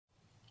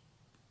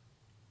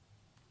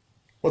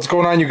What's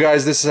going on, you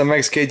guys? This is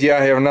MXKD.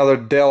 I have another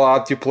Dell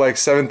Optiplex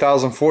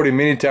 7040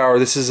 mini tower.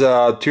 This is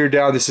a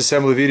teardown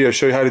disassembly video. I'll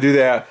show you how to do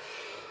that.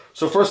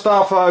 So first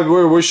off,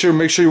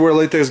 make sure you wear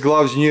latex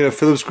gloves. You need a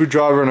Phillips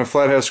screwdriver and a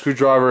flathead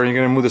screwdriver, and you're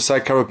going to move the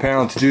side cover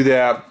panel to do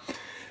that.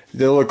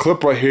 The little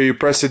clip right here, you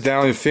press it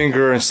down with your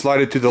finger and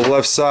slide it to the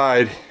left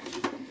side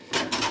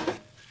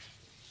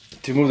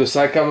to move the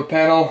side cover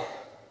panel.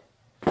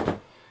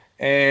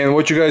 And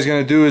what you guys are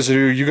going to do is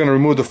you're going to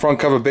remove the front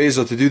cover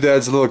bezel. To do that,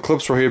 there's little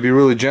clips right here. Be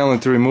really gentle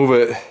to remove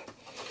it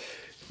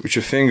with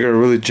your finger,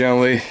 really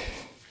gently.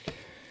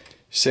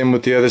 Same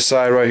with the other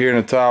side right here in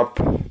the top.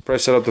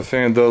 Press it up the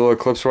finger, the little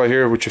clips right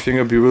here with your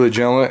finger. Be really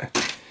gentle.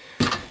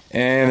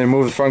 And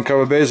remove the front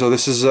cover bezel.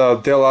 This is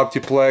a Dell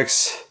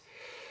Optiplex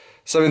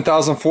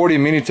 7040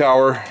 mini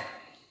tower.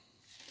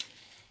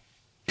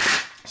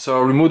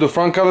 So remove the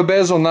front cover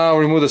bezel. Now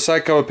remove the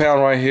side cover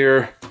panel right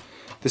here.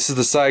 This is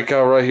the side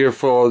cover right here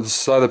for the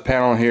side of the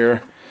panel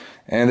here,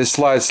 and this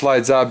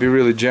slides out. Be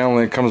really gentle,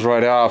 and it comes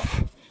right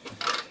off.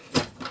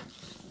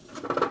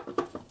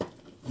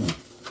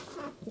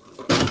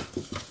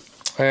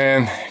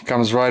 And it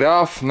comes right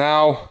off.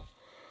 Now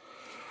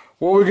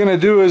what we're gonna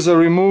do is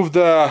remove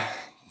the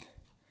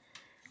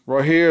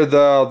right here for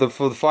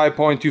the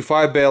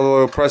 5.25 bezel.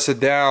 We'll press it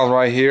down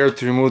right here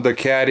to remove the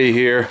caddy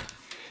here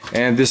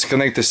and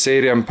disconnect the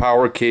SATA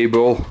power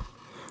cable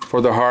for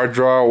the hard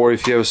drive, or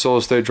if you have a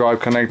solid state drive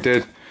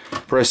connected,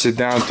 press it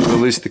down to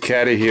release the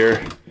caddy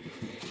here.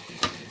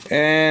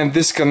 And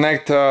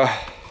disconnect, I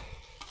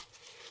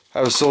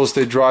have a solid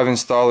state drive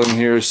installed in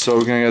here, so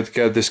we're gonna have to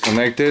get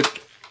disconnected.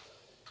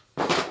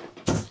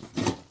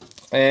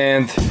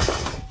 And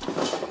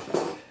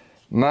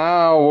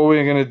now what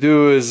we're gonna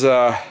do is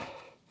we're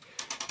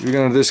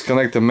gonna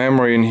disconnect the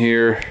memory in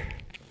here.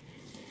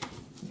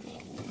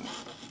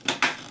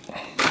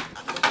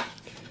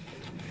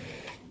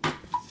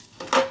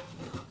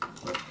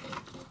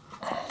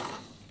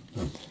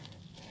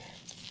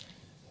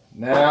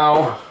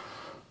 Now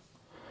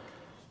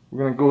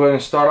we're gonna go ahead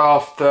and start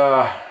off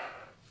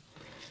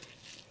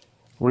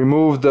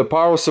remove the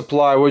power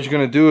supply. What you're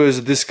gonna do is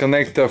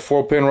disconnect the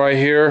 4-pin right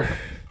here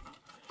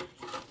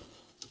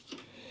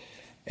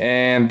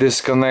and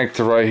disconnect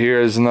right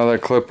here. There's another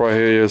clip right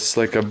here. It's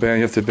like a band.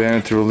 You have to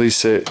bend it to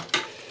release it.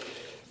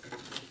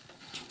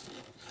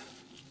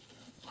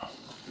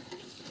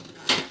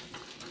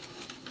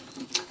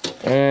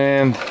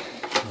 And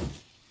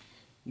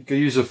you can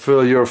use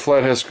your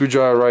flathead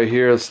screwdriver right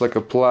here. It's like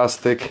a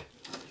plastic,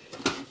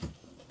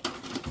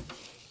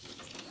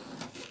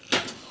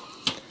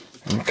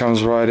 and it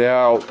comes right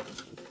out.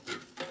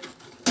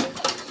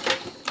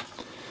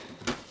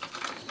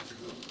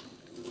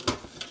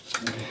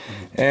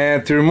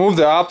 And to remove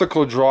the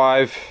optical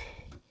drive,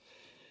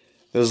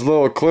 there's a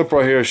little clip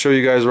right here. I'll show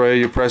you guys right here.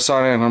 You press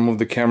on it, and I'll move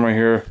the camera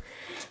here.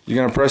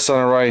 You're gonna press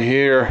on it right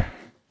here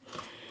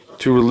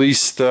to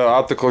release the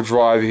optical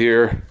drive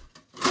here.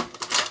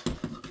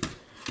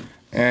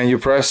 And you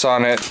press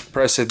on it,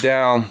 press it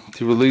down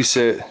to release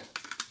it.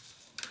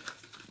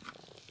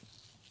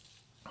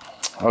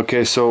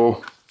 Okay,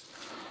 so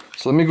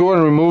let me go ahead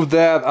and remove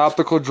that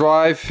optical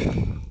drive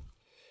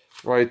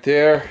right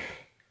there.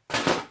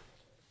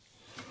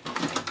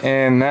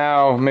 And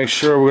now make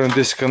sure we're going to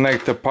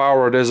disconnect the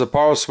power. There's a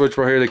power switch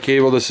right here, the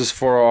cable. This is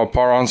for a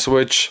power on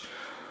switch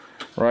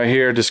right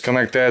here.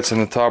 Disconnect that. It's in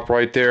the top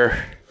right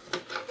there.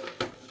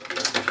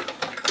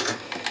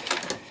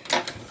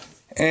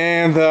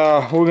 And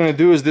what we're gonna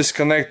do is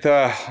disconnect,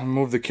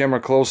 move the camera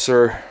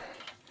closer.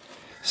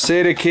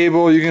 SATA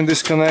cable you can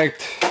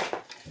disconnect,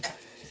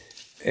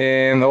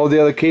 and all the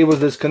other cables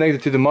that's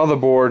connected to the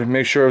motherboard.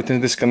 Make sure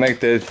everything's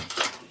disconnected.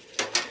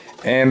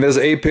 And there's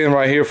an 8-pin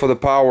right here for the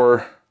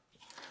power.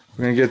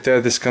 We're gonna get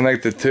that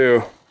disconnected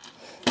too.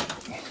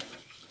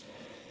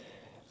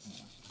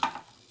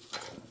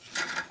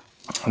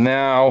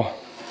 Now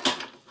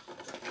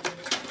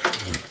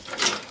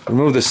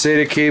remove the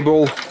SATA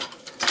cable.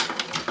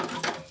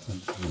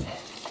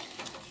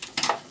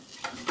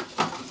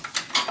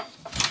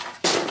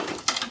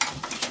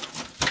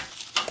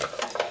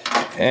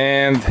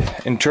 And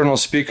internal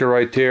speaker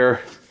right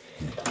there.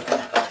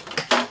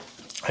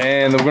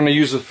 And we're going to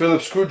use a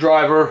Phillips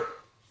screwdriver.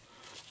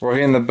 Right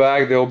here in the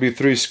back there will be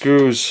 3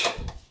 screws.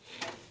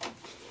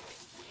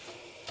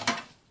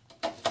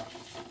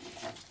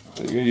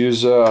 You can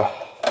use so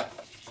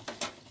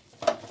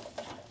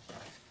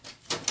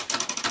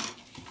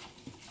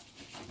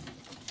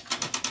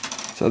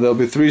there'll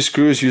be 3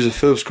 screws. Use a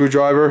Phillips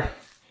screwdriver.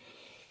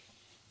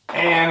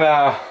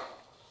 And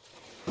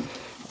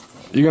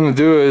you're gonna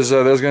do is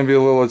there's gonna be a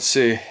little, let's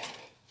see,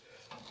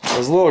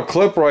 there's a little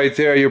clip right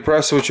there. You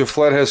press it with your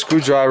flathead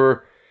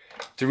screwdriver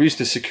to reach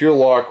the secure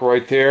lock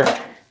right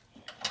there.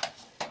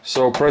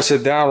 So press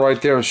it down right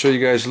there. I'll show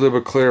you guys a little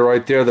bit clearer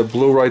right there, the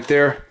blue right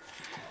there.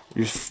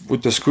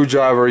 With the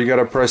screwdriver you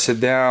gotta press it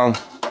down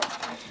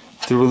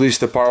to release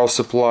the power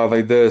supply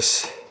like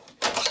this.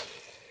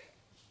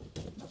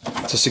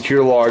 It's a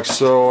secure lock.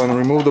 So, and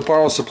remove the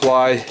power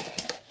supply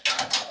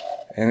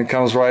and it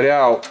comes right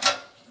out.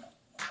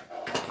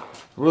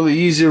 Really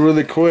easy,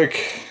 really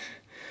quick.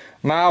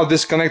 Now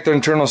disconnect the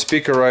internal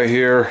speaker right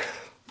here,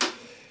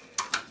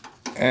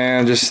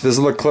 and just there's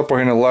a little clip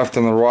right here on the left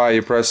and the right.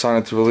 You press on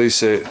it to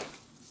release it.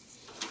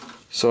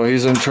 So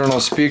here's the internal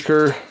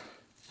speaker.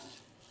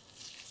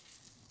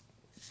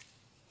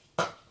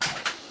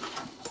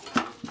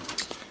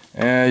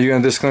 And you're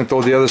gonna disconnect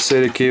all the other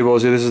SATA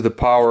cables. This is the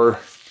power.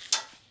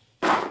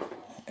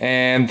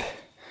 And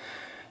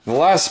the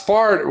last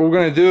part we're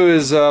gonna do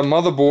is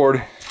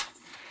motherboard.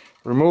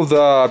 Remove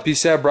the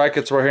PCI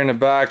brackets right here in the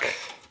back.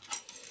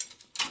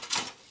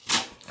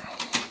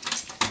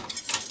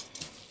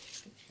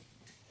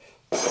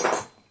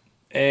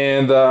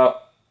 And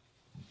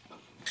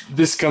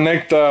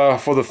disconnect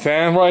for the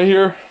fan right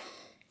here.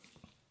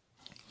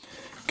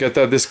 Get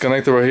that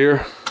disconnected right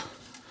here.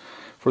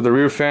 For the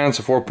rear fan, it's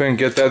a 4-pin,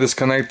 get that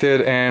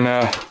disconnected.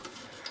 And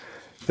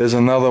there's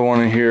another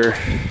one in here.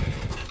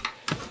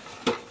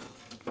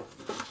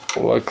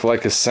 Look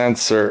like a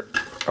sensor.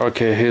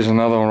 Okay, here's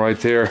another one right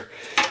there.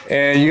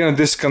 And you're gonna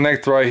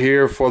disconnect right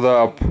here for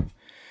the,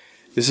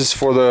 this is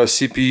for the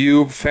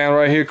CPU fan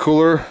right here,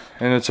 cooler.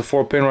 And it's a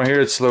 4-pin right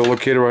here, it's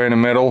located right in the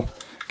middle.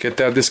 Get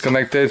that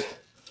disconnected.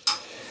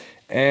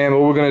 And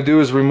what we're gonna do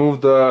is remove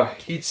the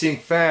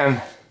heatsink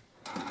fan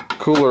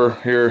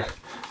cooler here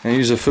and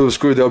use a Phillips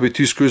screw. There'll be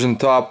 2 screws on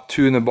top,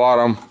 2 in the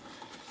bottom.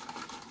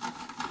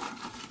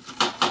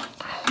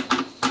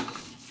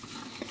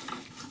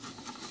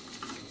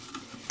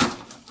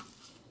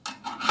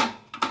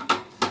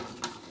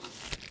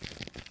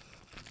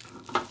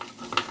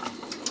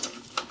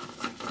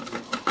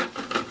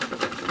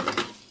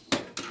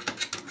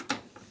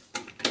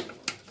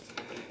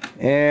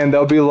 And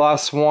there'll be the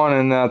last one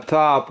in the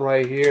top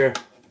right here.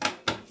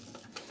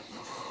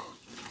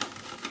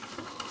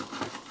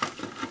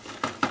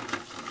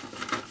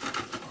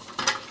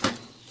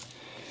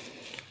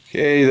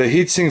 Okay, the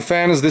heatsink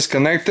fan is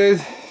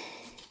disconnected.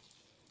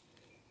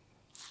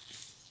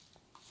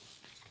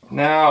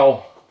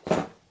 Now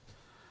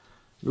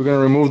we're going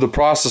to remove the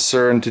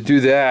processor, and to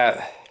do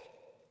that,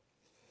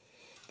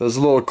 there's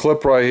a little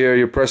clip right here.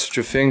 You press with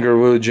your finger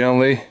really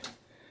gently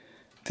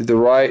to the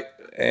right,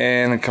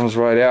 and it comes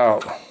right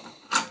out.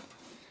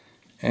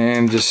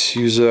 And just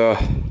use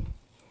a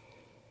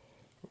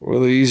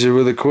really easy,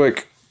 really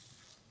quick.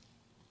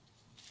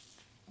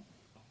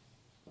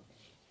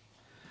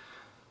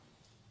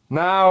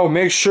 Now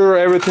make sure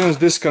everything is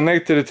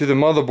disconnected to the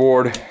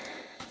motherboard.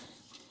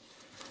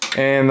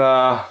 And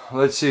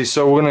let's see,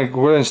 so we're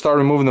gonna start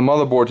removing the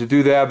motherboard. To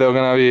do that, there are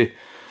gonna be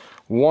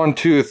 1,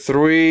 2,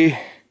 3,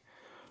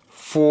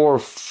 4,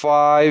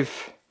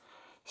 5,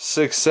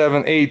 6,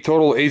 7, 8,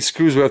 total 8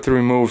 screws we have to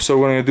remove. So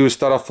what we're gonna do is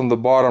start off from the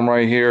bottom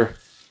right here.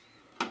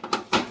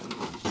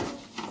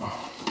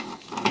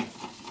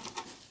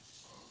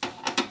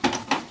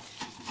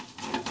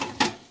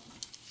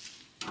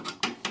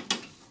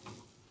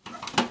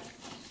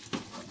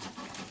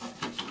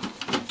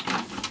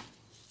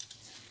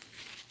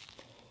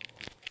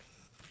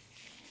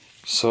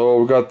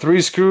 So we got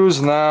 3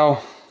 screws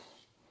now.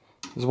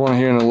 There's one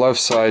here on the left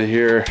side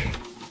here.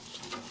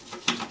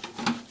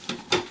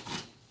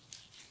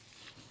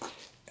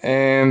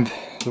 And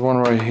the one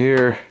right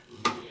here.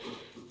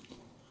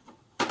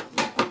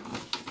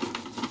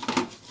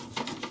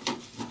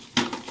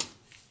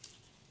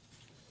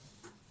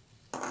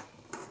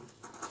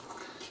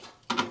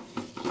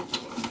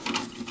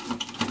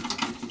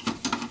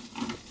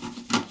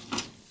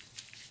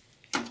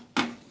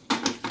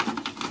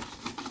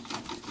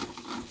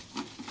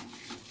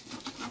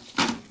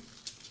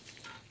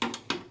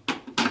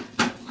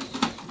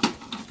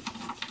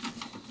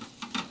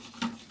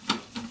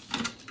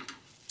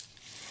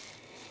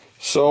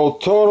 So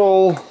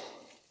total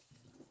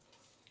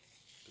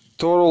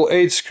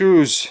 8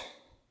 screws.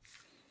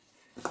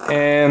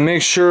 And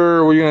make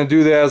sure what you're gonna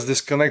do that is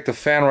disconnect the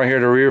fan right here,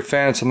 the rear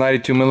fan. It's a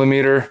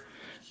 92mm,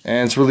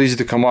 and it's really easy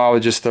to come out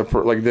with just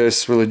like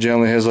this, really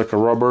gently. Here's like a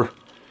rubber,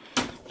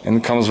 and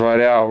it comes right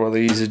out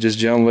really easy, just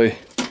gently.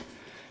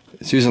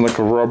 It's using like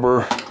a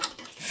rubber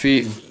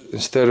feet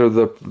instead of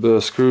the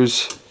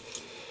screws.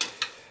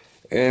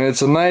 And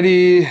it's a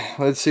 90.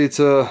 Let's see, it's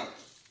a.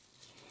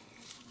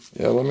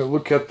 Yeah, let me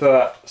look at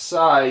the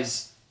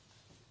size.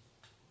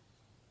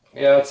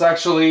 Yeah, it's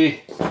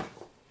actually,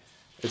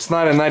 it's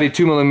not a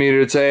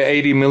 92mm, it's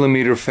a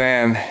 80mm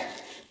fan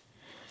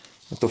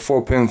with the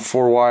 4-pin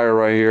 4-wire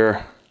right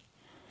here.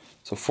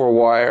 It's a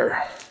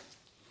 4-wire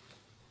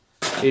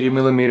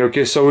 80mm.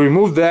 Okay, so we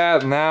removed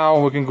that. Now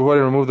we can go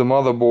ahead and remove the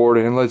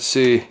motherboard, and let's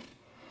see.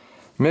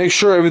 Make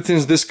sure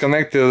everything's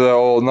disconnected,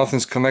 or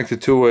nothing's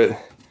connected to it.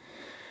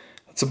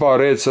 That's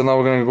about it. So now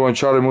we're gonna go and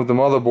try to remove the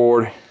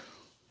motherboard.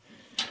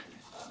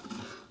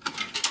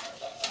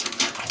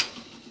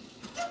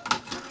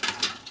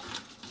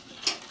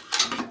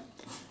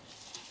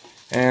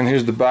 And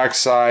here's the back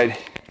side.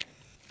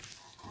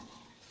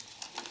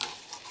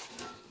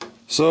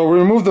 So we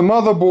remove the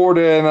motherboard,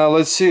 and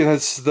let's see,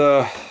 here's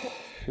the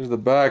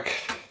back.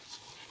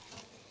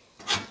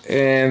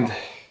 And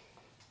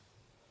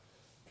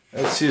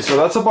let's see, so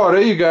that's about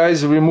it, you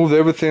guys. We removed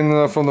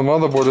everything from the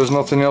motherboard. There's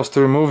nothing else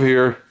to remove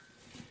here.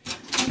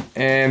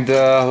 And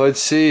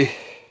let's see.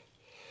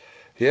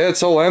 Yeah,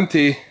 it's all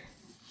empty.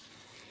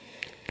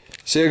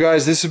 So yeah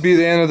guys, this would be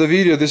the end of the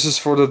video. This is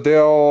for the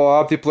Dell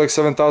Optiplex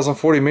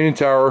 7040 mini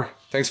tower.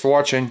 Thanks for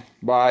watching.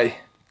 Bye.